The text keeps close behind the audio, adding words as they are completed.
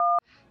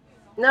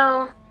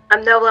No,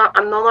 I'm no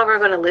longer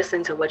going to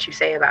listen to what you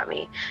say about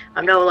me.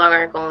 I'm no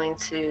longer going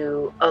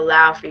to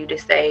allow for you to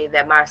say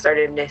that my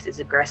assertiveness is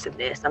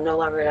aggressiveness. I'm no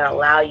longer going to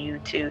allow you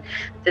to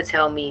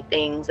tell me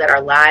things that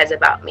are lies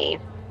about me.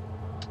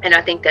 And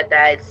I think that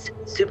that's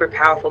super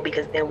powerful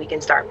because then we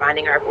can start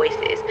finding our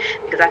voices.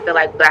 Because I feel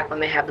like Black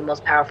women have the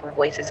most powerful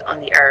voices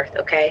on the earth.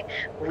 Okay,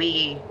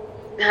 we,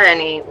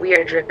 honey, we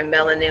are dripping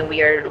melanin.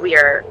 We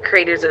are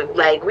creators of,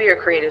 like, we are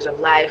creators of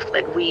life.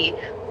 Like, we.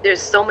 There's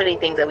so many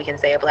things that we can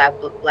say of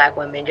black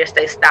women. Just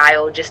their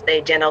style, just their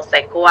gentle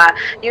sequoia.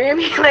 You hear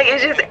me? Like,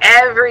 it's just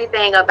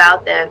everything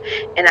about them.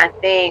 And I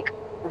think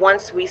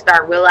once we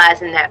start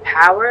realizing that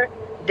power,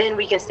 then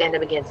we can stand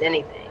up against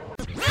anything.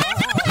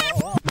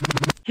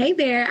 Hey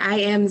there, I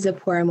am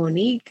Zipporah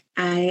Monique.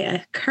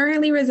 I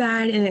currently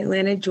reside in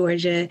Atlanta,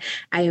 Georgia.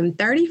 I am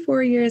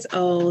 34 years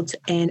old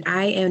and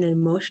I am an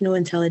emotional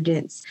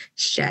intelligence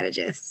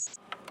strategist.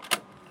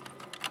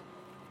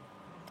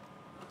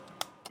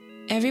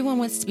 Everyone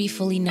wants to be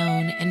fully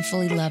known and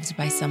fully loved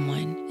by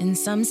someone, and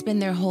some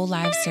spend their whole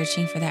lives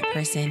searching for that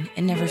person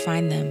and never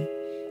find them.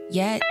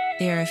 Yet,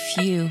 there are a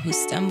few who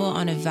stumble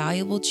on a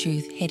valuable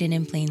truth hidden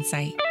in plain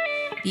sight.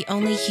 The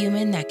only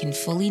human that can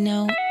fully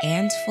know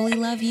and fully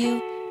love you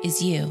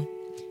is you.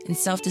 And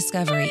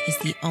self-discovery is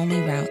the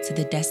only route to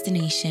the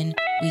destination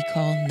we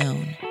call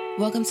known.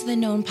 Welcome to the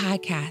Known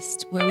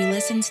Podcast, where we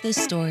listen to the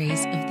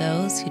stories of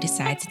those who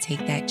decide to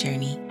take that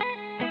journey.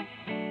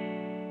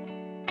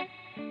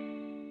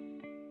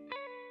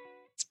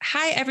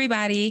 Hi,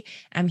 everybody.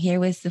 I'm here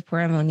with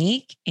Zipporah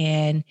Monique,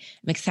 and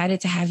I'm excited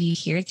to have you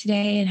here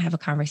today and have a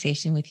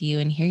conversation with you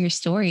and hear your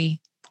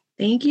story.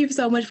 Thank you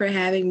so much for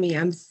having me.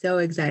 I'm so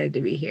excited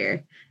to be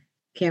here.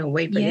 Can't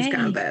wait for this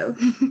combo.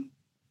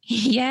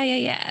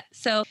 Yeah.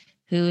 So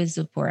who is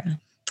Zipporah?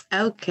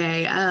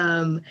 Okay.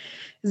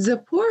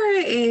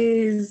 Zipporah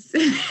is,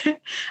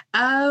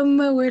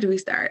 where do we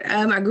start?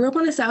 I grew up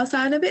on the south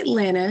side of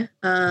Atlanta.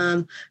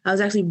 I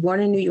was actually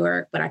born in New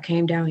York, but I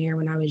came down here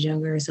when I was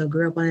younger. So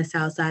grew up on the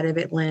south side of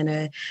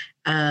Atlanta.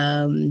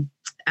 I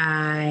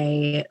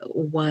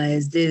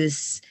was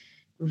this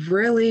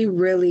really,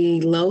 really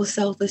low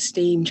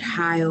self-esteem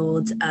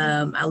child.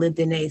 I lived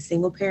in a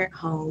single parent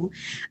home.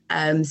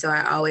 So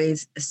I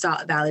always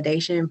sought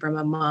validation from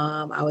my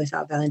mom. I always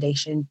sought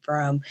validation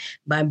from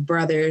my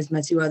brothers,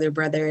 my two other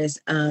brothers.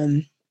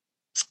 So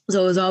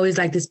it was always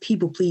like this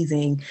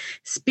people-pleasing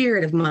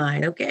spirit of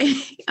mine. Okay.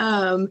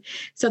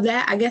 So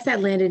that, I guess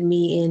that landed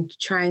me in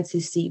trying to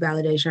seek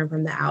validation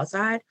from the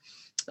outside.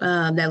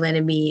 That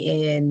landed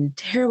me in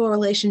terrible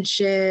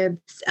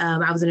relationships.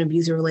 I was in an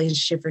abusive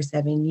relationship for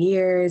 7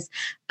 years.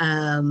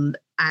 I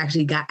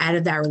actually got out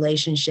of that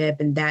relationship,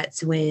 and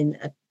that's when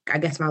I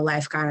guess my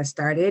life kind of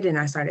started, and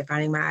I started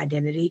finding my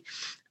identity.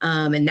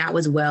 And that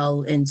was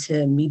well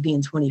into me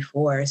being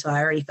 24. So I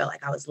already felt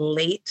like I was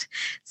late,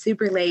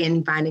 super late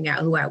in finding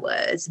out who I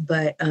was.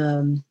 But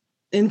in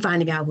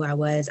finding out who I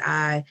was,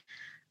 I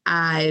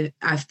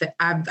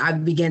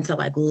began to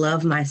like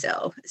love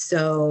myself.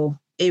 So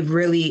I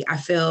really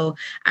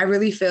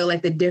feel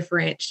like the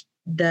different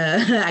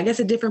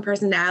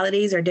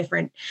personalities or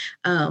different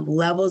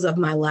levels of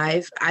my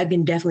life, I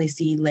can definitely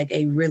see like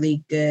a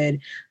really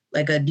good,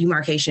 like a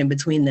demarcation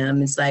between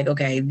them. It's like,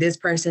 okay, this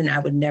person, I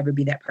would never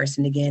be that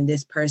person again.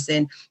 This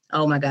person,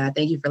 oh my God,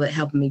 thank you for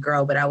helping me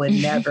grow, but I would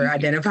never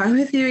identify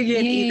with you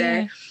again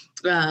either.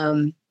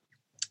 And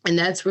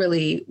that's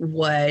really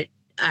what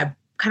I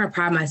kind of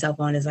pride myself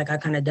on, is like I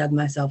kind of dug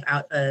myself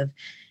out of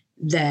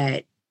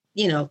that,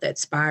 that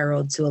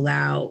spiral, to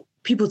allow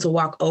people to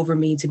walk over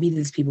me, to be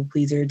this people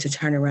pleaser, to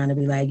turn around and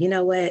be like, you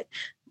know what,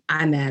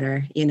 I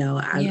matter,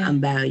 I'm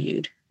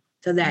valued.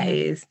 So that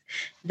is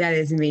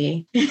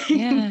me.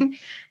 Yeah.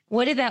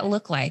 What did that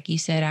look like? You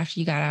said after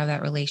you got out of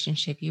that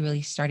relationship, you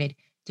really started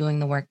doing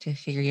the work to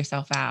figure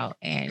yourself out.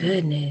 And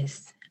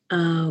goodness.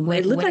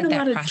 It looked like a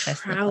lot of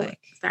trial.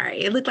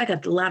 It looked like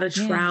a lot of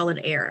trial and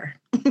error.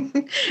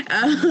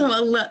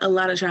 A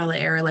lot of trial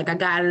and error. Like, I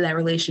got out of that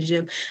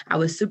relationship. I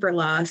was super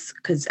lost,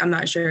 because I'm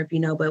not sure if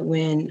you know, but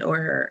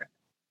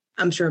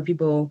I'm sure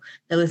people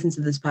that listen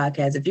to this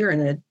podcast, if you're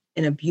in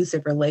an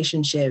abusive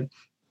relationship,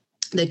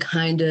 they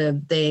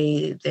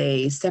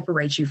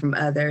separate you from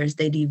others.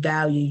 They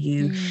devalue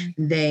you.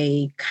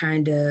 They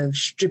kind of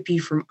strip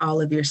you from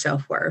all of your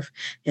self-worth,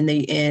 and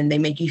they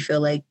make you feel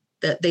like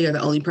that they are the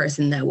only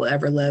person that will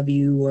ever love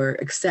you or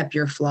accept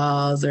your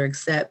flaws or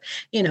accept,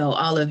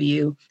 all of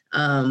you.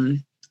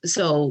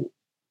 So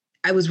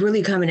I was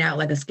really coming out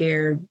like a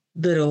scared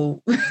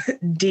little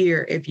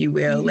deer, if you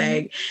will,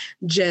 like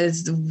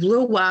just a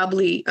little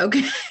wobbly.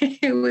 Okay.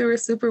 We were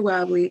super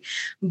wobbly,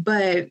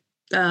 but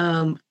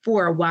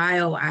for a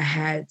while I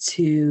had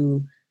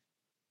to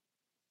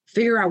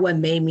figure out what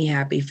made me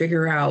happy,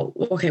 figure out,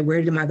 okay,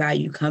 where did my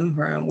value come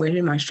from? Where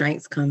did my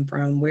strengths come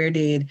from? Where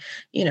did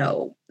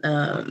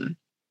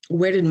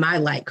my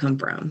light come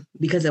from?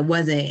 Because it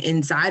wasn't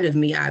inside of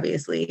me,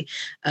 obviously.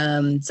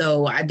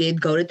 So I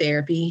did go to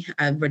therapy.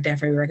 I would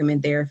definitely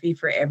recommend therapy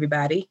for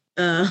everybody.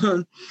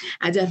 I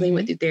definitely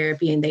went through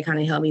therapy, and they kind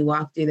of helped me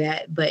walk through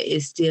that, but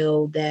it's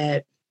still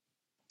that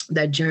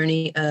that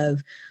journey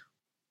of,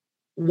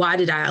 why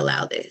did I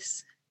allow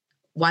this?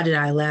 Why did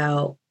I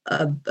allow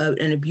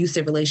an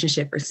abusive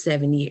relationship for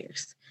 7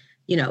 years?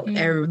 Just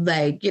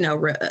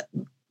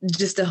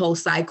the whole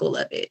cycle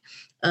of it.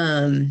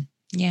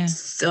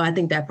 So I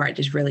think that part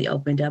just really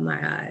opened up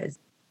my eyes.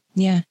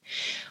 Yeah.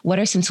 What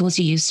are some tools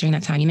you used during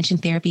that time? You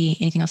mentioned therapy.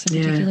 Anything else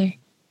in particular?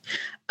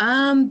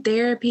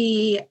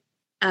 Therapy,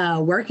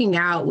 working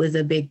out was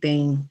a big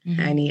thing.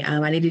 I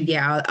needed to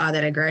get all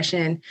that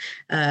aggression.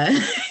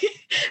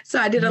 So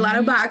I did a lot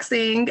of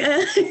boxing.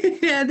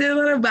 I did a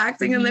lot of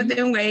boxing and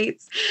lifting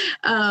weights.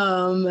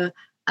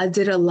 I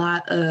did a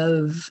lot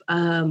of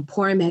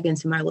pouring back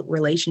into my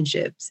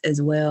relationships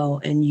as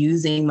well, and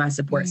using my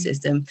support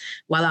system.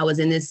 While I was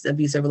in this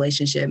abusive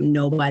relationship,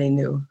 nobody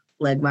knew.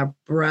 Like, my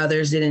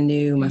brothers didn't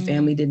know, my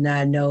family did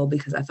not know,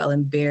 because I felt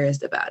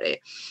embarrassed about it.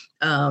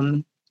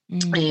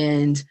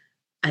 And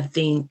I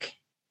think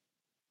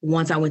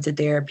once I went to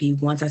therapy,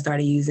 once I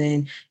started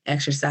using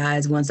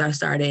exercise, once I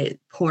started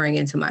pouring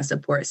into my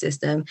support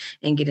system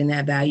and getting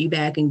that value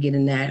back and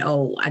getting that,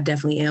 oh, I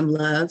definitely am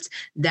loved,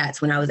 that's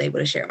when I was able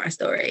to share my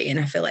story. And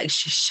I feel like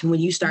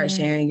when you start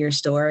sharing your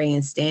story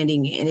and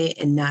standing in it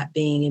and not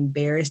being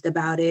embarrassed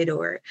about it,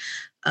 or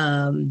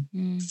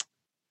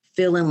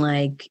feeling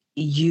like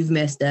you've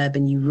messed up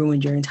and you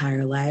ruined your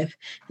entire life,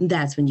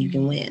 that's when you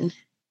can win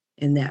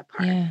in that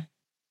part.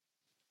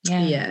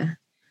 Yeah.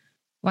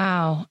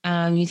 Wow.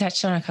 You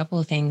touched on a couple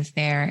of things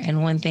there.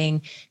 And one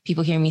thing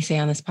people hear me say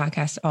on this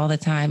podcast all the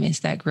time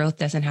is that growth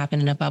doesn't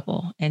happen in a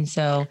bubble. And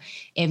so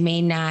it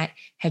may not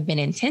have been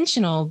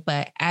intentional,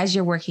 but as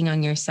you're working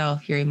on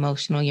yourself, your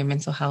emotional, your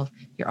mental health,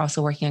 you're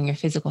also working on your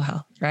physical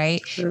health, right?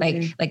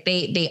 Like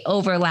they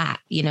overlap,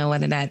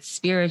 whether that's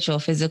spiritual,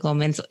 physical,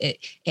 mental,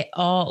 it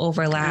all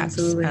overlaps.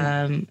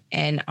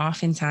 And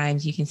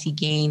oftentimes you can see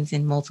gains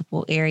in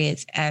multiple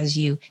areas as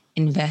you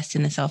invest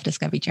in the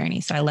self-discovery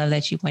journey. So I love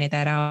that you pointed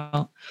that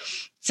out.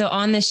 So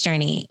on this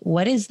journey,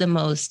 what is the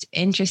most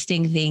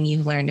interesting thing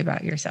you've learned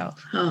about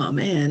yourself? Oh,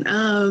 man.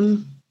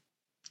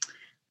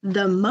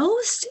 The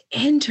most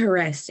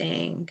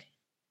interesting,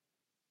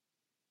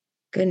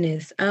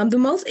 the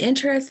most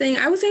interesting,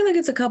 I would say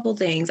it's a couple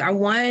things.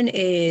 One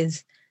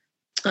is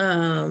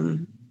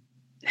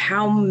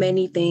how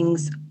many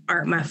things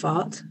aren't my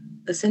fault,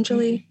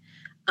 essentially.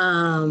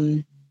 How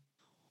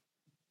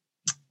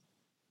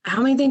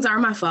many things are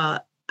my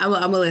fault? I'm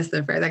a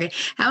listener first. Okay.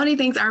 How many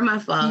things are my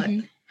fault?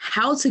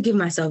 How to give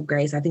myself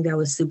grace. I think that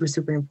was super,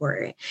 super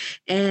important.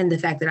 And the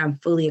fact that I'm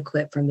fully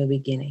equipped from the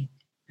beginning.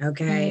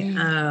 Okay.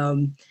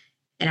 And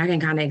I can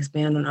kind of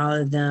expand on all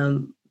of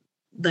them.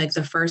 Like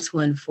the first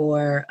one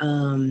for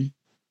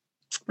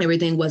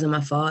everything wasn't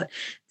my fault.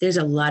 There's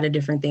a lot of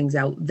different things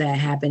that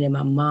happened in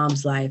my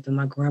mom's life and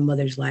my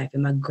grandmother's life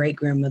and my great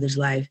grandmother's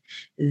life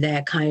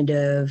that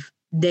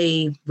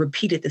they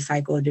repeated the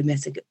cycle of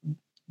domestic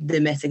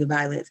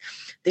violence.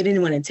 They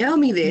didn't want to tell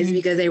me this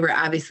because they were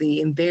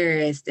obviously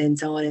embarrassed and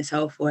so on and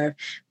so forth.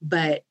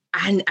 But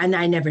I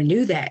never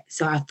knew that.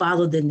 So I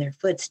followed in their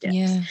footsteps.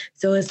 Yeah.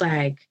 So it's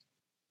like,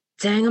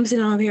 dang, I'm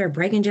sitting over here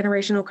breaking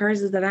generational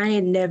curses that I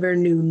never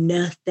knew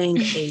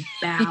nothing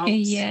about.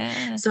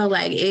 Yeah. So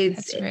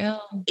it's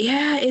real.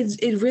 Yeah,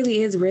 it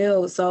really is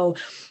real. So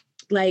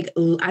I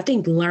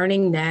think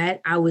learning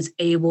that, I was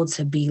able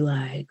to be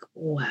like,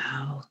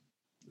 wow,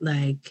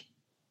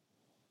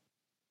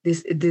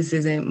 this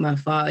isn't my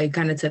fault. It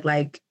kind of took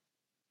a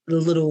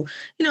little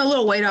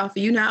weight off of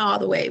you, not all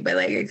the way, but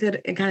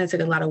it kind of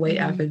took a lot of weight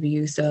off of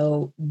you.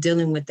 So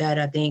dealing with that,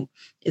 I think,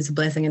 is a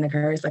blessing and a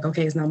curse.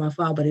 Okay, it's not my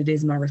fault, but it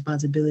is my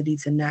responsibility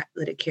to not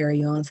let it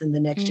carry on to the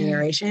next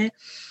generation.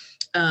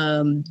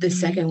 The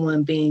second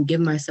one being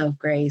give myself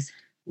grace.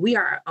 We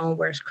are our own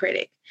worst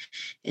critic.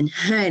 And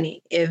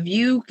honey, if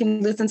you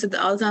can listen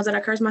to all the times that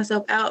I curse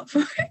myself out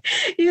for,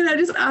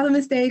 just all the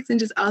mistakes and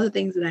just all the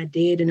things that I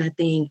did. And I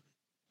think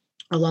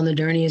along the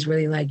journey is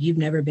really you've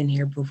never been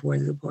here before,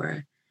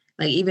 Zipporah.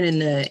 Even in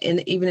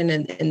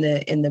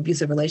the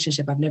abusive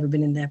relationship, I've never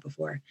been in that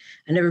before.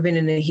 I've never been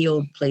in a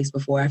healed place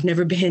before. I've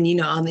never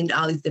been,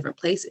 all these different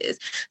places.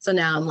 So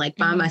now I'm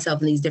find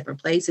myself in these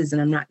different places,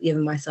 and I'm not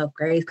giving myself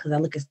grace because I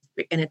look at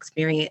an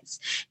experience,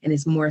 and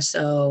it's more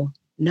so,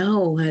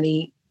 no,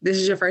 honey, this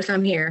is your first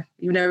time here.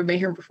 You've never been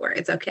here before.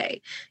 It's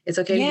okay. It's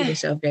okay to give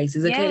yourself grace.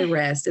 It's okay to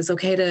rest. It's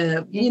okay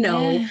to,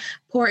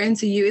 pour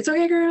into you. It's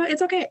okay, girl.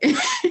 It's okay.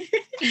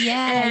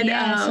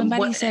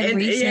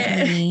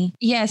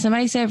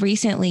 Somebody said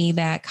recently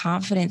that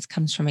confidence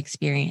comes from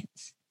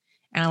experience.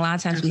 And a lot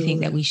of times we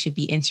think that we should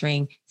be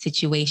entering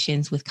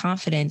situations with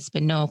confidence,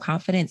 but no,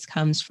 confidence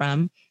comes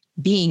from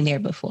being there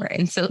before.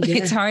 And so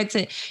it's hard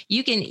to,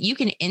 you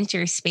can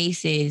enter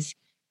spaces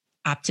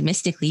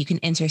optimistically, you can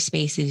enter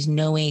spaces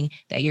knowing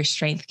that your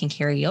strength can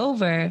carry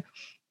over.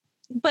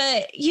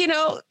 But,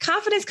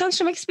 confidence comes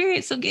from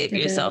experience. So give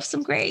yourself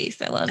some grace.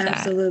 I love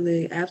that.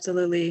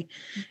 Absolutely.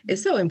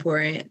 It's so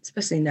important,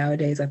 especially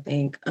nowadays, I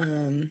think.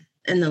 And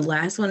the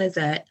last one is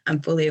that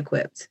I'm fully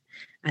equipped.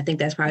 I think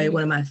that's probably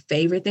one of my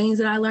favorite things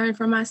that I learned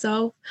from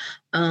myself.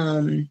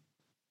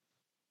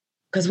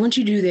 because once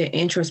you do the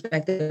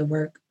introspective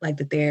work, like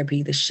the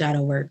therapy, the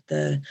shadow work,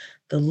 the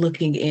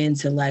looking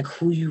into like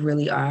who you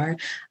really are,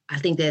 I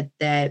think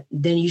that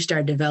then you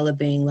start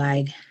developing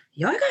like,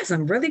 yo, I got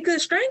some really good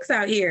strengths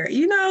out here.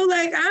 You know,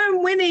 like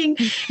I'm winning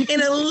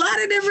in a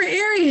lot of different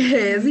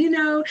areas, you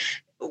know,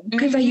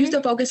 because I used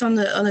to focus on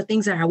the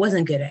things that I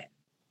wasn't good at.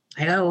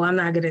 Like, oh, I'm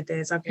not good at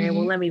this. Okay,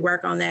 well, let me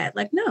work on that.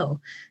 Like, no,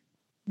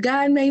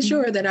 God made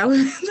sure that I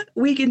was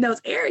weak in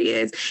those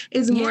areas.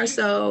 It's more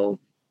so,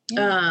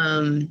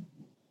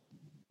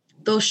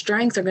 those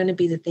strengths are going to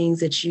be the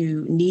things that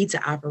you need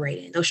to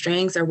operate in. Those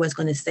strengths are what's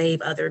going to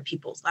save other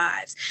people's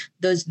lives.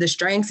 The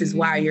strengths is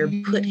why you're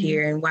put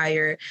here and why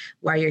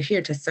you're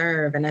here to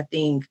serve. And I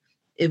think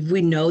if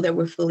we know that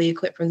we're fully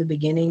equipped from the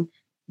beginning,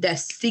 that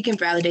seeking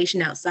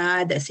validation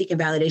outside, that seeking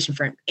validation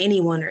from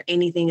anyone or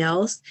anything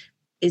else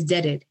is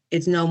deaded.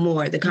 It's no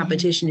more. The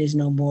competition is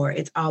no more.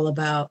 It's all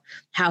about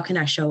how can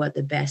I show up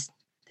the best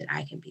that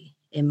I can be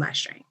in my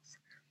strengths.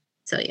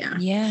 So yeah.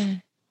 Yeah.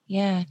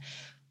 Yeah.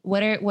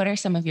 What are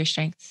some of your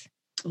strengths?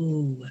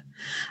 Ooh.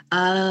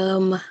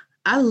 I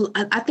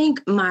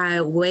think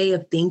my way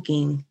of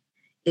thinking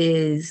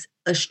is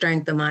a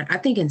strength of mine. I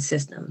think in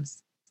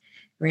systems,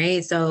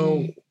 right?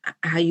 So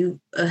how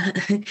you, so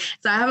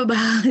I have a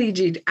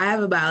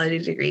biology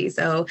degree.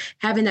 So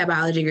having that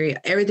biology degree,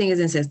 everything is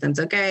in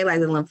systems. Okay. Like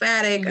the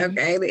lymphatic.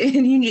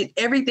 Okay.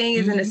 Everything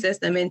is in a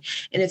system. And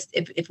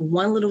if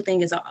one little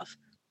thing is off,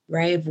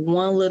 right? If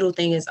one little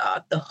thing is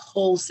off, the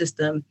whole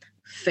system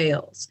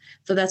fails.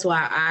 So that's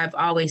why I've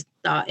always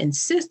thought in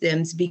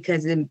systems,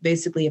 because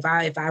basically if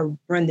I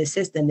run the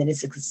system, then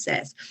it's a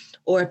success.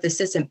 Or if the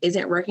system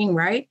isn't working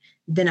right,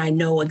 then I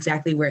know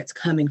exactly where it's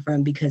coming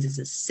from because it's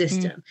a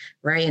system,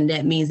 right? And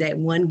that means that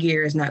one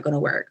gear is not going to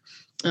work.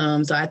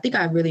 So I think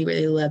I really,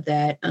 really love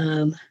that.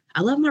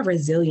 I love my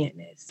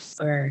resilientness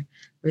or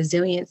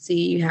resiliency.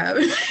 You have,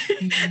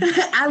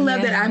 I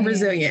love that I'm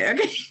resilient.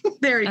 Okay,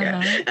 there we go.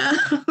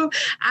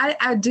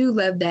 I do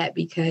love that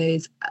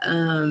because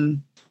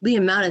the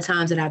amount of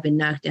times that I've been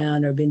knocked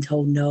down or been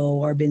told no,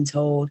 or been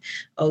told,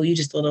 oh, you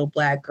just a little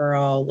Black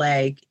girl,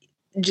 like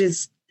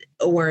just,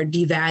 or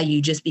devalue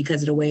just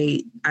because of the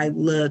way I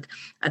look.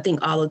 I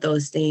think all of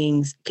those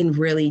things can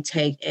really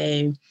take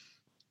a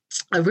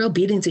real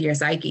beating to your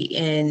psyche.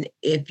 And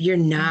if you're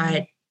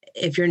not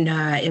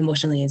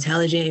emotionally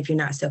intelligent, if you're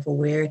not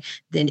self-aware,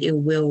 then it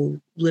will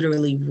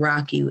literally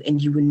rock you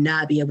and you will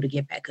not be able to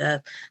get back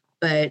up.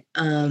 But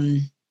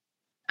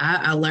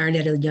I learned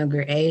at a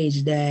younger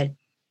age that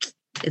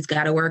it's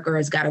got to work or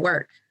it's got to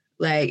work.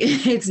 Like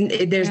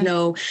there's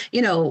no,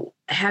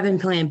 having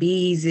plan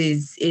B's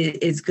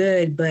is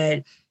good,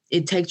 but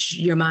it takes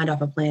your mind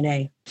off of plan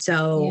A.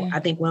 So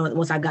I think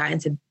once I got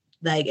into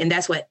like, and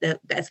that's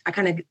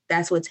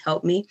what's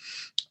helped me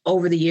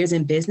over the years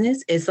in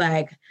business. It's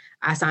like,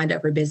 I signed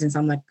up for business.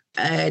 I'm like,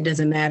 it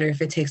doesn't matter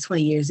if it takes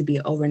 20 years to be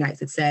an overnight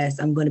success.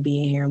 I'm going to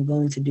be in here. I'm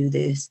going to do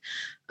this.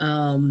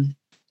 And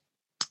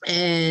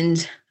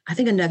I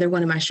think another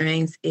one of my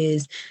strengths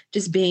is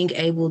just being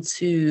able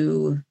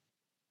to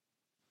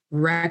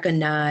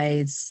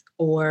recognize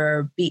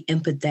or be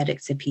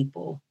empathetic to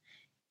people.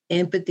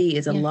 Empathy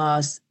is a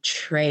lost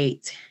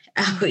trait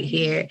out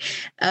here.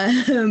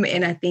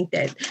 And I think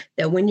that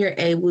when you're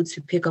able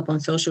to pick up on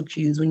social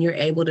cues, when you're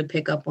able to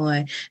pick up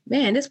on,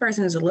 man, this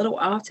person is a little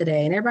off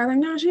today, and everybody's like,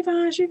 no, she's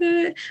fine, she's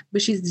good,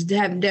 but she's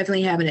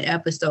definitely having an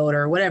episode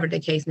or whatever the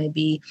case may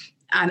be,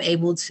 I'm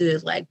able to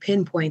like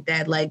pinpoint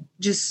that, like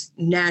just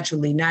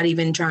naturally, not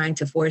even trying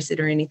to force it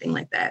or anything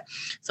like that.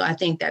 So I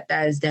think that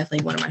is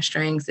definitely one of my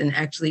strengths, and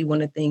actually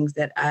one of the things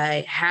that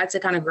I had to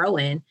kind of grow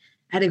in.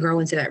 I had to grow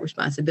into that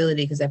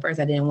responsibility because at first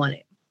I didn't want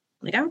it.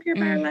 Like, I don't care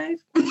about her life.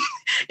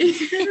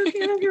 I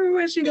don't care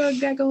what she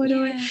got going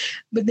on.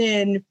 But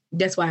then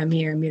that's why I'm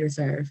here. I'm here to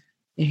serve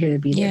and here to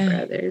be there for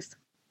others.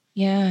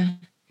 Yeah.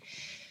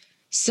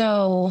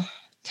 So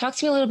talk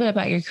to me a little bit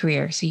about your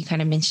career. So you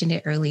kind of mentioned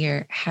it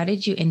earlier. How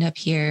did you end up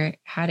here?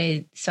 How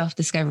did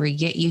self-discovery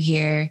get you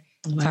here?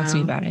 Wow. Talk to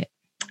me about it.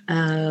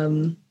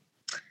 I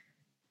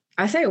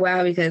say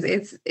wow because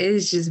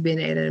it's just been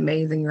an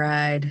amazing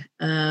ride.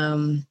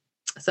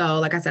 So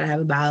like I said, I have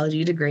a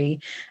biology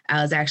degree.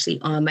 I was actually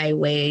on my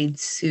way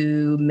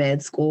to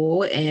med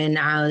school, and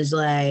I was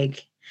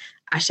like,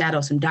 I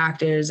shadowed some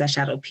doctors, I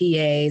shadowed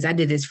PAs. I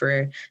did this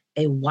for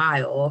a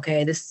while.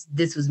 Okay.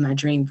 This was my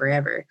dream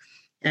forever.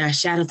 And I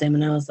shadowed them,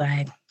 and I was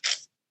like,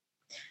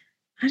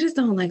 I just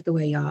don't like the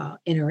way y'all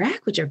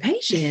interact with your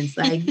patients.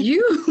 Like,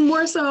 you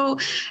more so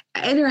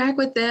interact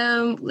with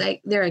them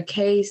like they're a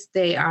case.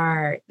 They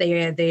are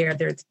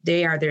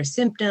their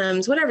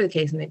symptoms, whatever the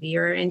case may be,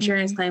 or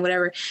insurance claim,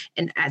 whatever.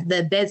 And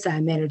the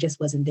bedside manner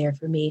just wasn't there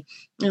for me.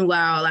 And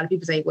while a lot of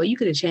people say, well, you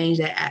could have changed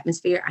that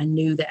atmosphere, I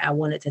knew that I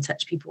wanted to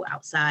touch people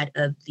outside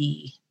of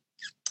the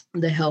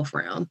health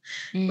realm,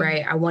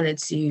 right? I wanted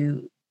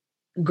to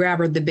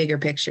grab the bigger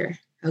picture,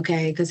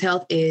 okay? Because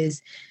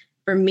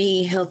for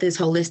me, health is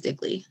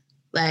holistically.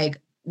 Like,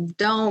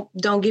 don't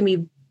give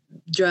me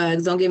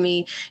drugs. Don't give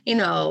me,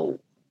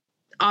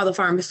 all the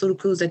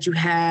pharmaceuticals that you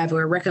have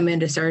or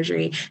recommended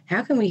surgery.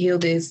 How can we heal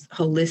this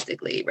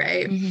holistically,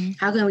 right? Mm-hmm.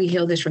 How can we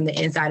heal this from the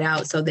inside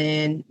out? So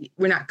then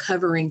we're not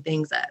covering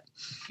things up.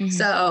 Mm-hmm.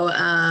 So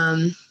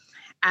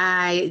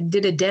I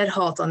did a dead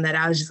halt on that.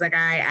 I was just like,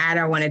 I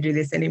don't want to do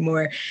this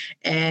anymore.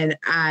 And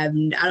I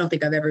don't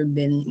think I've ever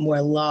been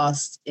more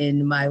lost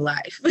in my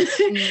life.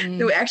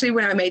 So actually,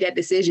 when I made that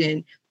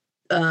decision,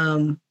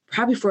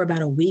 probably for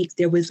about a week,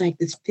 there was like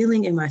this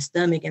feeling in my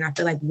stomach. And I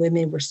feel like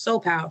women were so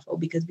powerful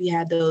because we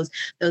had those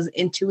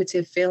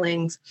intuitive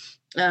feelings,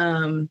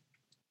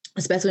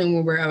 especially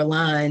when we're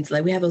aligned.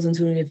 Like we have those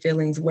intuitive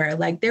feelings where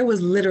like there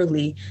was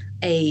literally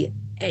a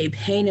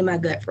pain in my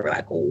gut for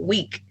like a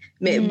week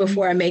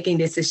before making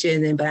this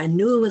decision, but I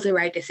knew it was the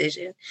right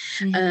decision.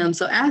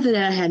 So after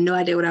that, I had no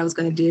idea what I was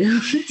going to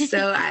do.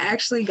 So I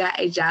actually got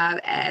a job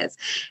as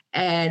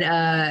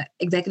an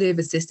executive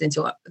assistant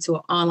to an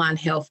online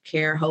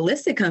healthcare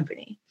holistic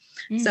company.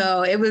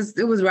 So it was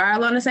right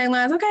along the same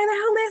lines. Okay,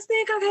 the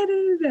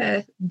holistic.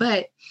 Okay,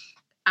 but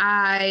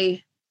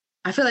I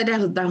feel like that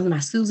was my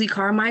Susie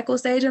Carmichael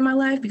stage in my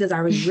life because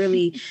I was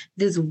really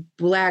this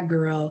Black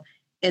girl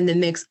in the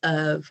mix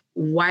of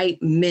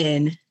white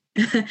men.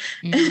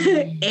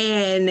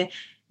 And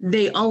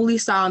they only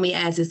saw me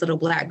as this little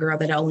Black girl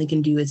that only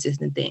can do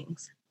assistant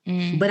things.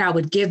 But I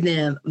would give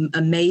them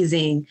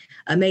amazing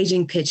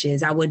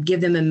pitches. I would give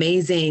them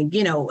amazing,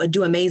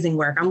 do amazing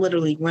work. I'm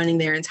literally running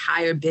their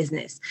entire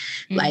business.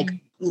 Like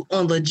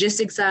on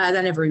logistics side,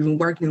 I never even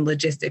worked in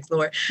logistics,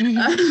 Lord.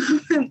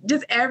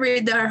 Just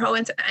their whole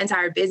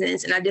entire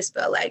business. And I just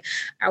felt like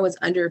I was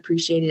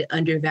underappreciated,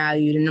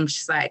 undervalued. And I'm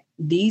just like,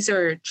 these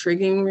are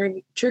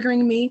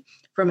triggering me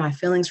for my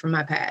feelings from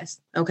my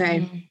past.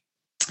 Okay.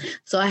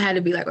 So I had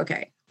to be like,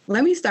 okay,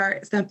 let me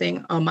start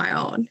something on my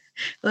own.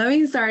 Let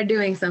me start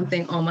doing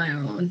something on my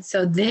own.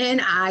 So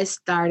then I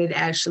started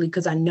actually,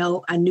 because I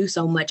knew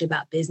so much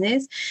about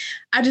business,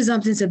 I just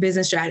jumped into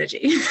business strategy.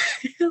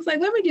 I was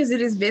like, let me just do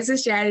this business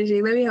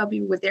strategy. Let me help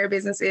you with their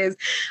businesses.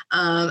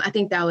 I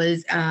think that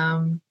was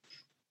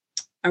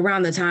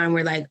around the time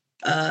where like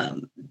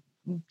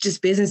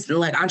just business,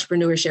 like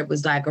entrepreneurship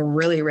was like a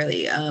really,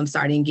 really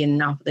starting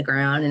getting off the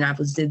ground. And I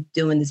was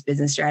doing this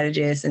business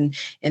strategist and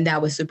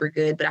that was super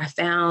good. But I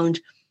found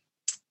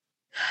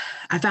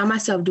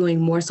myself doing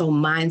more so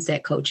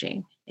mindset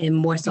coaching and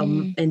more so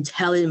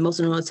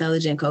emotional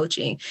intelligent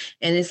coaching.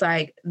 And it's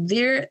like,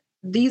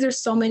 there's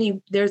so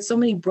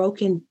many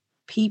broken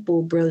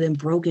people building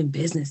broken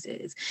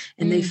businesses.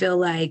 And they feel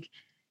like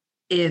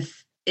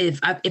if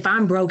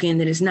I'm broken,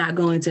 then it's not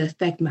going to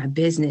affect my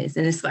business.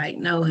 And it's like,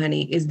 no,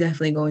 honey, it's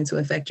definitely going to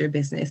affect your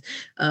business.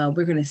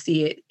 We're going to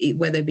see it,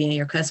 whether it be in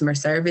your customer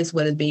service,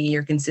 whether it be in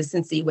your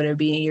consistency, whether it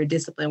be in your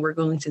discipline, we're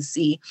going to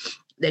see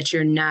that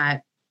you're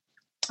not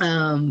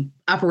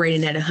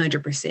operating at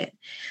 100%.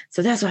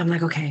 So that's why I'm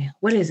like, okay,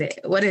 what is it?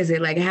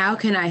 Like, how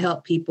can I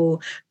help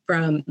people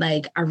from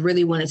like, I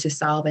really wanted to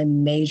solve a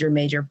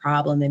major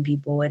problem in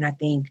people. And I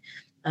think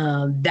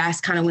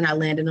that's kind of when I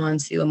landed on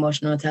to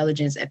emotional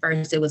intelligence. At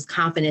first, it was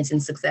confidence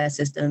and success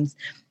systems.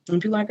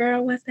 And people are like,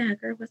 girl, what's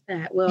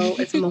that? Well,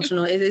 it's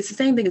emotional. It's the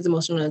same thing as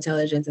emotional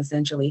intelligence,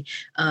 essentially.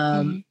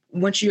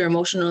 Once you're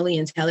emotionally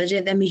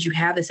intelligent, that means you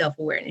have the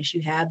self-awareness,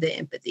 you have the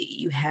empathy,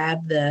 you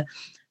have the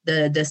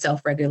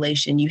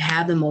self-regulation, you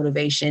have the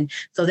motivation.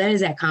 So that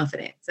is that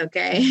confidence.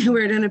 Okay.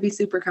 We're going to be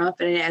super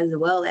confident as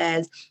well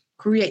as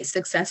create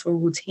successful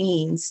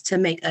routines to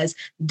make us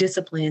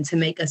disciplined, to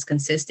make us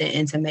consistent,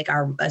 and to make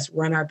us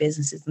run our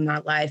businesses in our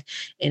life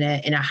in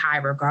a high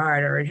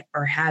regard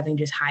or having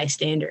just high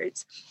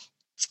standards.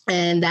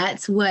 And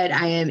that's what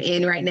I am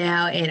in right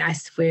now. And I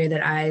swear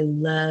that I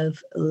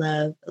love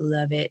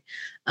it.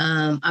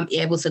 I'm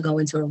able to go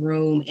into a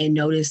room and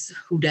notice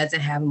who doesn't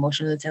have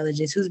emotional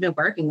intelligence, who's been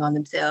working on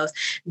themselves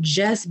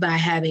just by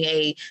having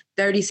a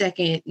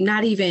 30-second,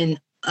 not even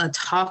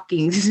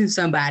talking to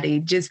somebody,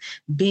 just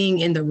being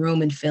in the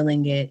room and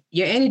feeling it.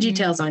 Your energy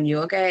tells on you,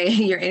 okay?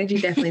 Your energy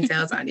definitely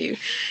tells on you.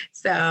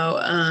 So,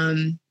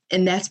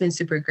 and that's been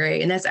super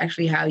great. And that's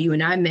actually how you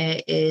and I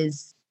met,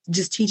 is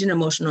just teaching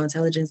emotional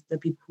intelligence to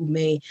people who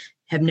may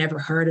have never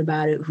heard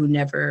about it, who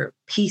never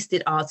pieced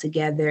it all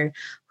together,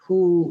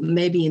 who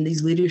may be in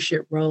these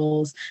leadership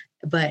roles,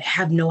 but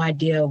have no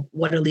idea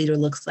what a leader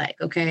looks like.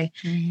 Okay.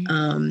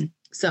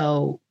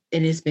 So,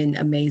 and it's been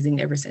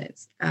amazing ever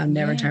since. I'll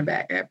never turn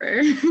back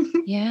ever.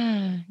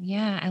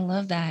 Yeah. I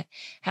love that.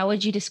 How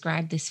would you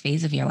describe this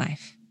phase of your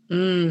life?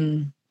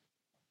 You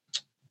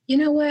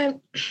know what?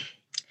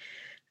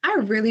 I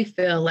really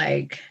feel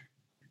like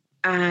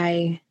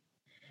I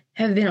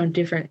have been on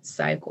different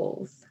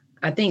cycles.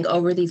 I think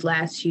over these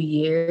last few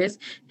years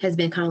has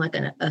been kind of like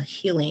a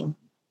healing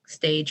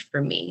stage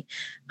for me.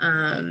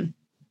 As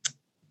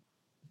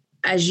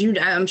you,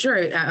 I'm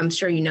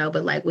sure you know,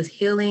 but like with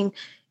healing,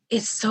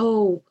 it's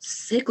so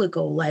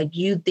cyclical. Like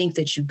you think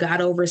that you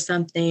got over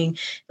something.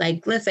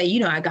 Like, let's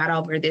say, I got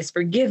over this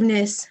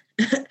forgiveness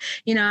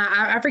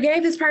I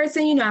forgave this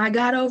person, I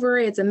got over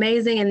it. It's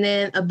amazing. And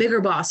then a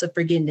bigger boss of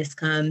forgiveness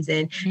comes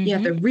and you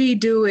have to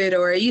redo it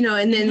or,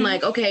 and then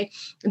like, okay,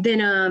 then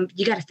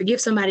you got to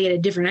forgive somebody at a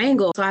different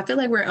angle. So I feel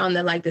like we're on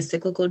the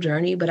cyclical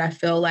journey, but I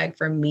feel like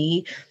for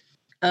me,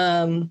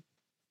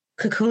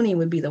 cocooning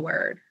would be the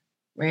word,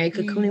 right?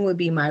 Cocooning would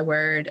be my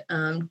word.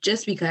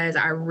 Just because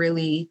I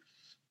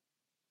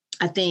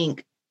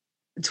think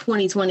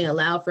 2020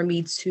 allowed for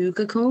me to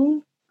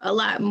cocoon a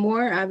lot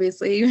more.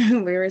 Obviously,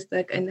 we were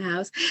stuck in the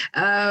house.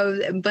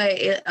 But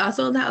it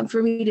also allowed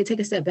for me to take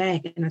a step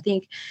back. And I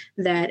think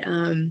that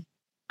I'm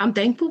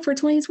thankful for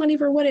 2020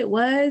 for what it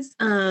was.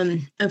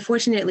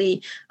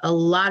 Unfortunately, a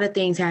lot of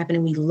things happened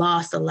and we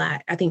lost a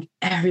lot. I think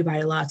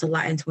everybody lost a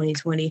lot in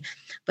 2020.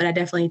 But I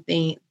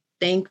definitely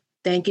thank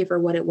it for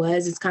what it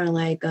was. It's kind of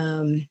like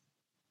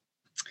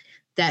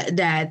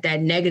that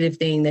negative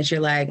thing that you're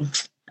like,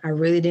 I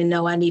really didn't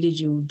know I needed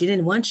you,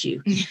 didn't want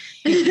you.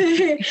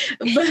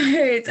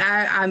 But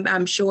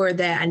I'm sure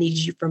that I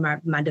needed you for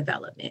my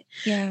development.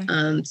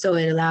 Yeah. So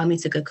it allowed me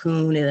to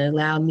cocoon. It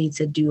allowed me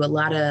to do a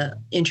lot of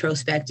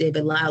introspective.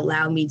 It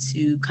allowed me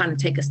to kind of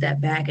take a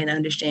step back and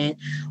understand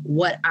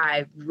what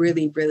I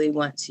really, really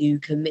want to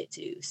commit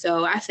to.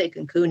 So I say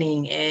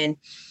cocooning, and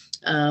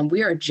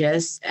we are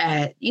just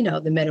at,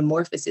 the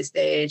metamorphosis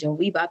stage, and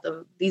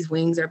these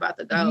wings are about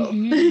to go.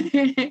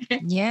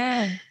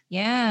 Yeah.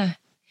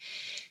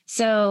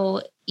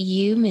 So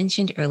you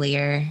mentioned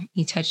earlier,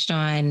 you touched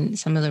on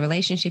some of the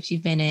relationships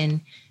you've been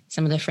in,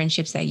 some of the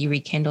friendships that you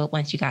rekindled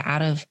once you got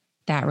out of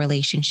that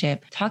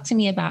relationship. Talk to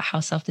me about how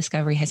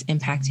self-discovery has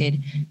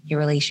impacted your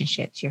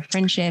relationships, your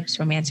friendships,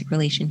 romantic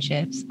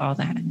relationships, all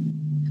that.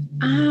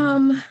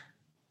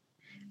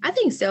 I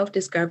think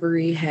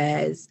self-discovery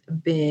has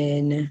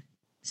been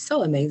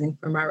so amazing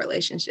for my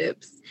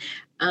relationships.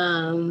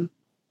 I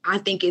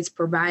think it's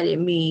provided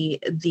me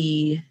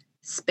the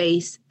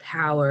space,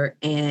 power,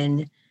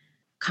 and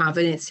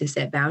confidence to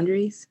set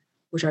boundaries,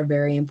 which are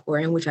very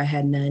important, which I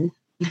had none.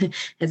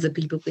 As a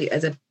people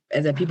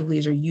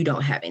pleaser, you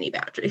don't have any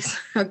boundaries.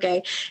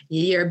 Okay.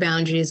 Your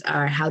boundaries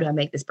are, how do I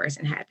make this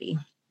person happy?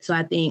 So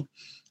I think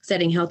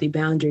setting healthy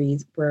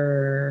boundaries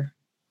it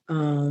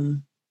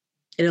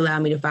allowed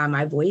me to find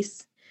my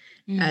voice,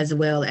 as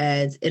well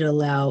as it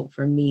allowed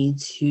for me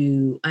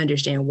to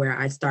understand where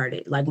I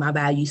started. Like my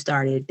value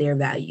started, their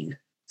value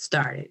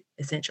started,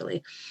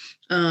 essentially.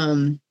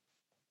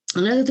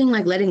 Another thing,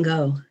 like letting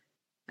go.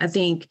 I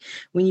think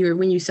when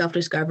you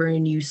self-discover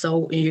and you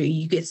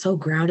get so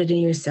grounded in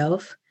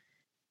yourself,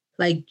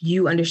 like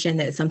you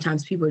understand that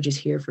sometimes people are just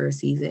here for a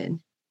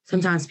season.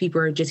 Sometimes people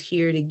are just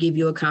here to give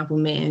you a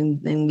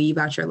compliment and leave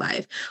out your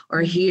life,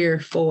 or here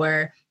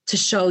to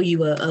show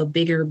you a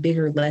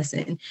bigger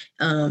lesson.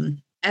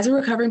 As a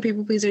recovering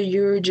people pleaser,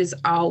 you're just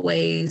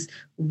always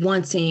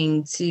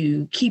wanting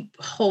to keep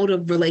hold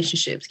of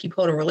relationships, keep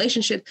hold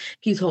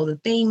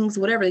of things,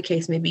 whatever the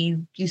case may be.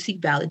 You seek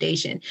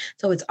validation.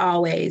 So it's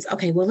always,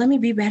 okay, well, let me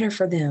be better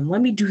for them.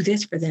 Let me do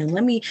this for them.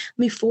 Let me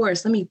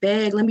force, let me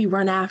beg, let me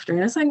run after.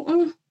 And it's like,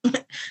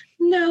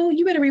 no,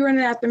 you better be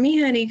running after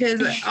me, honey,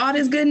 because all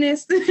this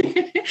goodness.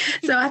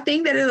 So I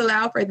think that it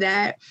allowed for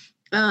that.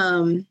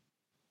 And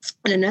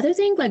another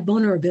thing, like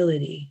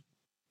vulnerability.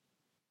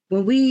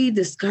 When we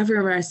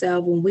discover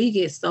ourselves, when we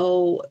get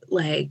so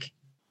like,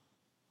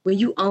 when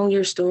you own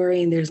your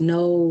story and there's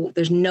no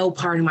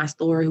part of my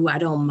story who I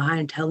don't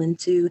mind telling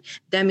to,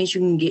 that means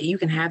you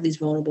can have these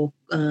vulnerable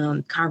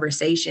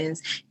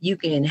conversations. You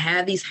can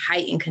have these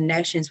heightened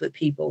connections with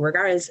people,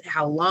 regardless of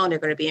how long they're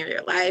going to be in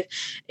your life.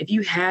 If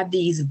you have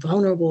these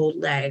vulnerable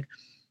like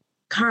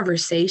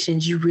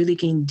conversations, you really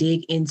can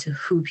dig into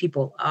who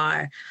people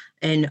are.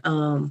 And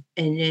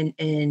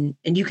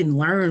you can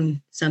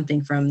learn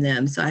something from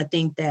them. So I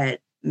think that,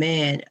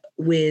 man,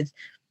 with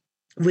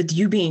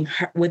me being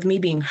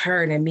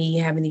hurt and me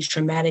having these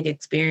traumatic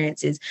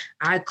experiences,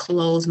 I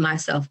close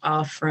myself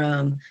off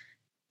from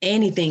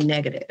anything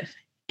negative.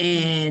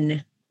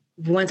 And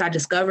once I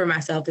discover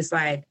myself, it's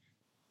like,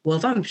 well,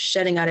 if I'm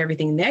shutting out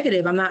everything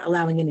negative, I'm not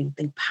allowing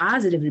anything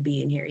positive to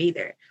be in here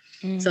either.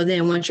 So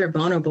then once you're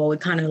vulnerable,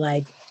 it kind of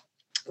like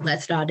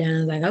lets it all down.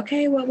 It's like,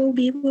 okay, what will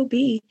be, will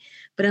be.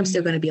 But I'm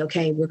still going to be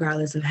okay,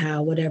 regardless of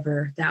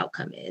whatever the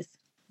outcome is.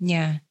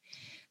 Yeah.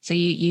 So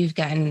you've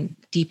gotten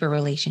deeper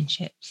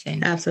relationships,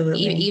 and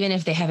absolutely, even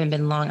if they haven't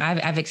been long,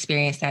 I've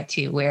experienced that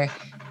too, where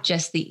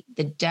just the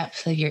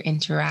depth of your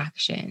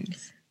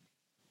interactions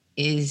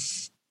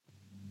is,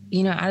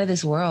 out of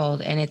this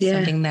world, and it's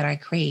something that I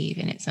crave,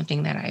 and it's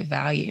something that I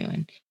value,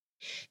 and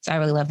so I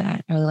really love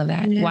that.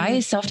 Yeah. Why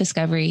is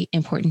self-discovery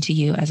important to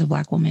you as a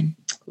Black woman?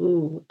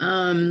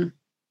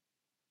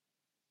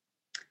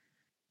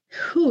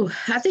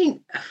 I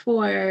think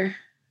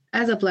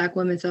as a Black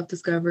woman,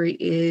 self-discovery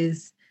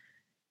is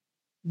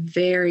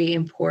very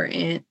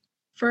important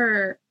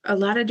for a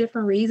lot of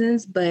different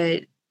reasons,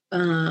 but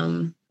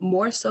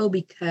more so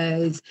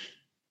because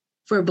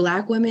for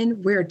Black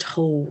women, we're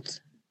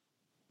told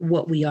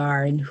what we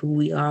are and who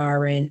we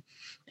are and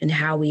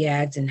how we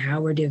act and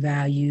how we're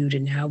devalued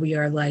and how we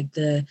are like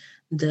the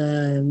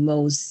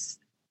most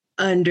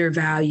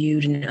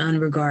undervalued and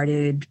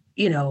unregarded,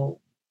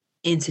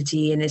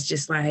 entity. And it's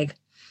just like,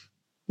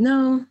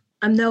 no,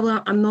 I'm no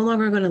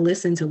longer going to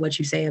listen to what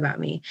you say about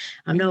me.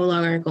 I'm no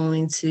longer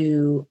going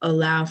to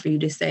allow for you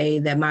to say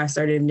that my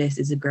assertiveness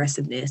is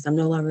aggressiveness. I'm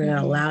no longer going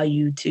to allow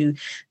you to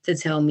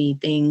tell me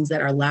things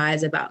that are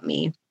lies about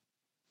me.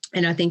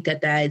 And I think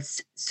that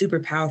that's super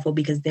powerful,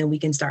 because then we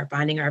can start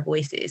finding our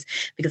voices,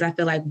 because I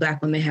feel like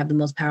Black women have the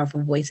most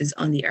powerful voices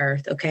on the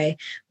earth. Okay.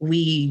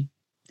 We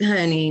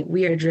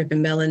are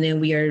dripping melanin.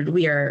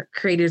 We are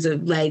creators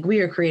of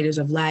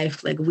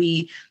life. Like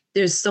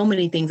there's so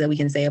many things that we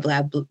can say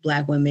about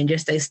Black women.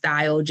 Just say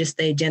style, just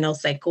say gentle,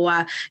 say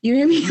koa. You know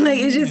what I mean? Like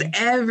it's just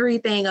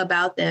everything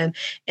about them.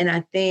 And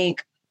I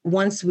think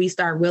once we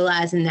start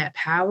realizing that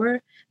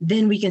power,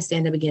 then we can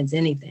stand up against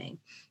anything.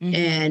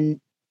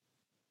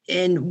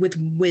 And with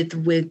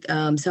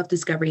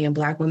self-discovery in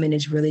Black women,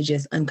 it's really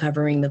just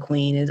uncovering the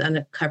queen, is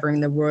uncovering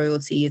the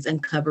royalty, it's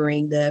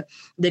uncovering the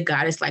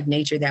goddess-like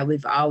nature that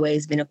we've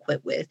always been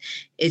equipped with.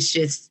 It's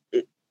just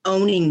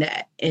owning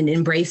that and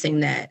embracing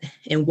that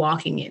and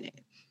walking in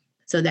it.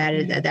 So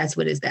that's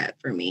what is that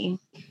for me.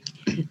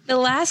 The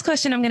last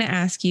question I'm going to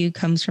ask you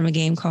comes from a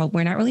game called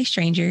We're Not Really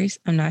Strangers.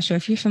 I'm not sure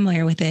if you're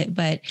familiar with it,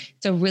 but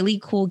it's a really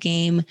cool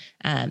game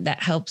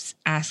that helps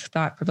ask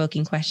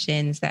thought-provoking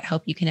questions that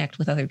help you connect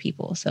with other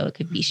people. So it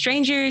could be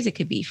strangers, it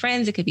could be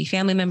friends, it could be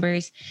family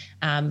members.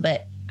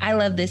 But I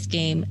love this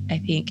game. I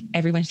think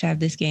everyone should have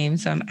this game.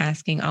 So I'm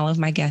asking all of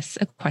my guests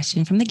a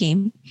question from the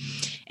game.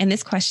 And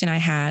this question I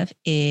have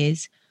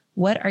is,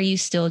 what are you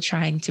still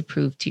trying to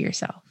prove to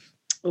yourself?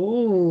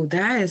 Oh,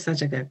 that is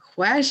such a good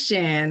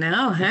question.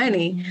 Oh,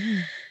 honey.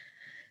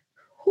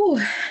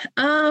 Whew.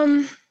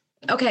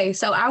 Okay,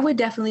 so I would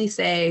definitely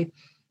say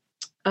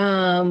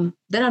that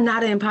I'm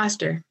not an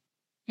imposter.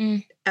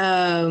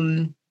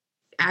 I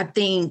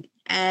think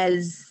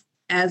as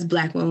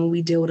Black women,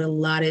 we deal with a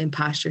lot of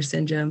imposter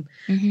syndrome.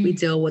 We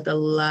deal with a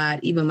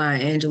lot. Even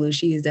Maya Angelou,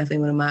 she is definitely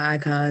one of my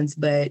icons.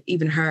 But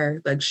even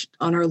her, like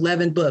on her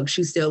 11th book,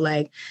 she's still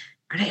like,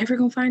 are they ever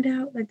gonna find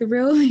out like the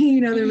real,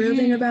 the real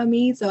thing about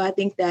me? So I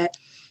think that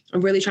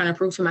I'm really trying to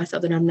prove to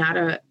myself that I'm not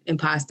an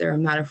imposter.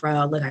 I'm not a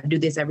fraud. Look, I do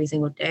this every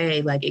single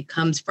day. Like it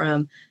comes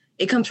from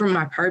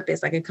my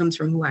purpose. Like it comes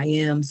from who I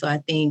am. So I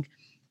think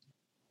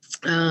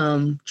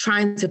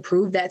trying to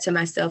prove that to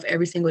myself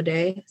every single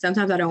day.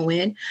 Sometimes I don't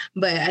win,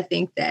 but I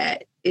think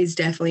that is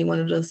definitely one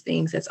of those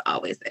things that's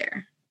always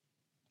there.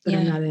 But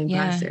I'm not an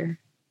imposter.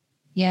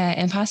 Yeah,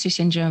 imposter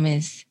syndrome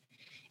is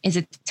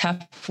a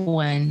tough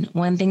one.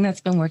 One thing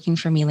that's been working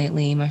for me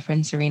lately, my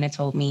friend Serena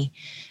told me,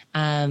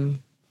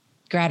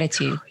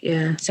 gratitude.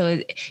 Yeah. So,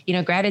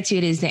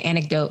 gratitude is the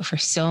antidote for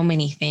so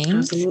many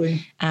things.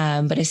 Absolutely.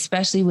 But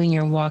especially when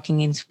you're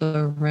walking into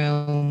a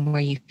room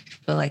where you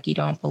feel like you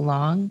don't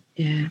belong.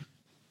 Yeah.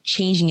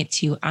 Changing it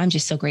to, I'm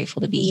just so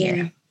grateful to be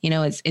here.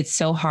 It's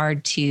so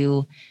hard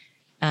to,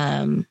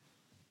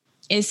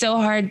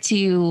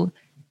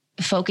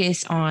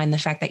 focus on the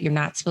fact that you're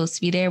not supposed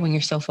to be there when you're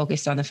so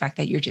focused on the fact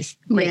that you're just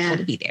grateful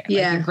to be there.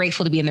 Like you're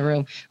grateful to be in the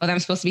room. Well, I'm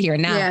supposed to be here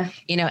now,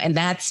 and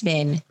that's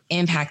been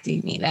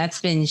impacting me.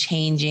 That's been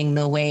changing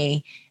the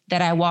way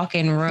that I walk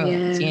in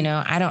rooms.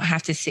 I don't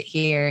have to sit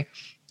here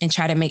and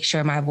try to make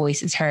sure my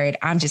voice is heard.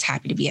 I'm just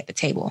happy to be at the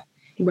table.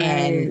 Right.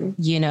 And,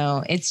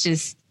 it's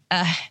just,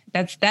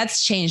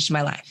 that's changed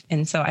my life.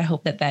 And so I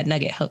hope that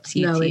nugget helps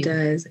you. No, too. It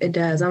does. It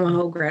does. I'm a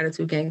whole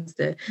gratitude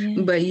gangster.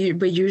 Yeah. But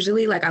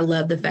usually like, I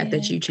love the fact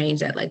that you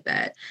change that like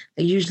that.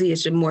 Like, usually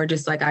it's more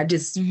just like, I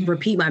just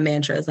repeat my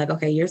mantra. It's like,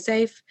 okay, you're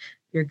safe.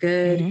 You're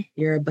good.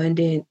 You're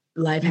abundant.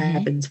 Life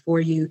happens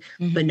for you.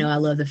 But no, I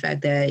love the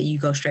fact that you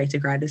go straight to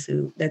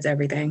gratitude. That's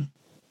everything.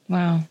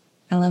 Wow.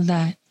 I love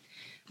that.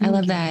 I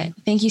love that.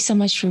 Thank you so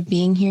much for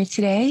being here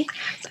today.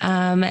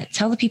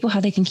 Tell the people how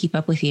they can keep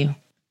up with you.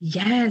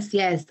 Yes.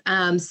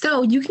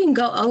 So you can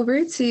go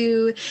over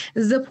to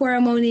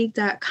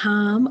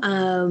ZipporahMonique.com.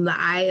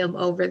 I am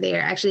over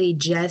there. Actually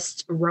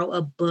just wrote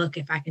a book,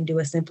 if I can do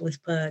a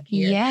simplest plug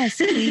here. Yes,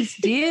 please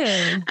do.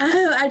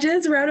 I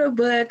just wrote a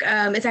book.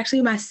 It's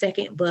actually my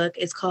second book.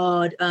 It's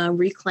called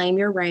Reclaim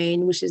Your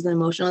Reign, which is an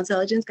emotional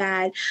intelligence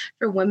guide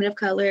for women of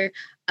color.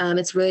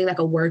 It's really like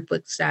a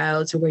workbook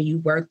style to where you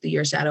work through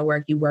your shadow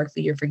work, you work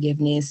through your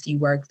forgiveness, you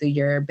work through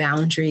your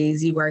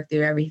boundaries, you work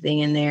through everything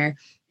in there.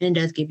 And it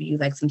does give you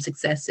like some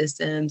success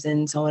systems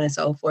and so on and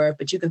so forth.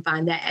 But you can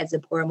find that at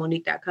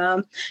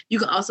ZipporahMonique.com. You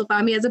can also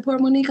find me at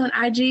Zipporah Monique on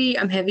IG.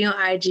 I'm heavy on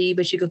IG,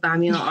 but you can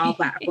find me on all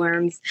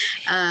platforms,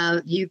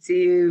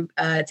 YouTube,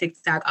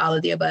 TikTok, all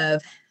of the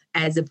above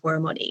at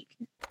Zipporah Monique.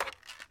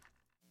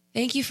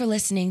 Thank you for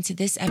listening to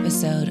this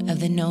episode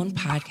of the Known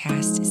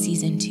Podcast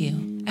Season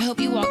 2. I hope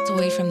you walked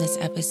away from this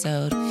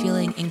episode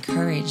feeling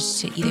encouraged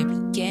to either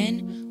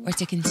begin or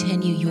to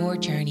continue your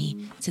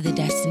journey to the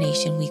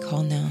destination we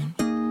call known.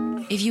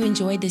 If you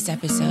enjoyed this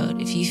episode,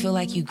 if you feel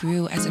like you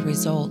grew as a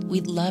result,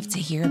 we'd love to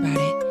hear about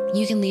it.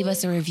 You can leave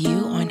us a review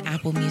on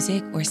Apple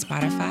Music or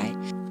Spotify,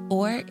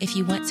 Or if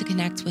you want to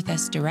connect with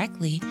us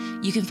directly,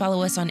 you can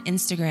follow us on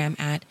Instagram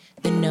at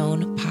The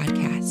Known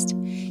Podcast.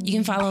 You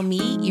can follow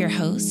me, your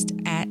host,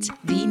 at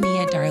The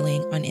Nia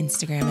Darling on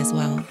Instagram as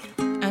well.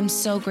 I'm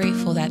so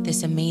grateful that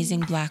this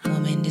amazing Black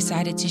woman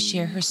decided to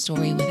share her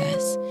story with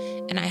us,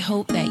 and I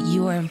hope that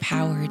you are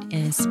empowered and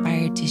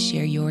inspired to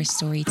share your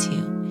story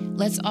too.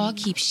 Let's all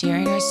keep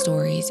sharing our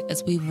stories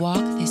as we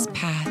walk this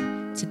path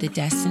to the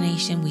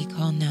destination we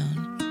call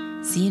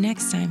known. See you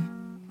next time.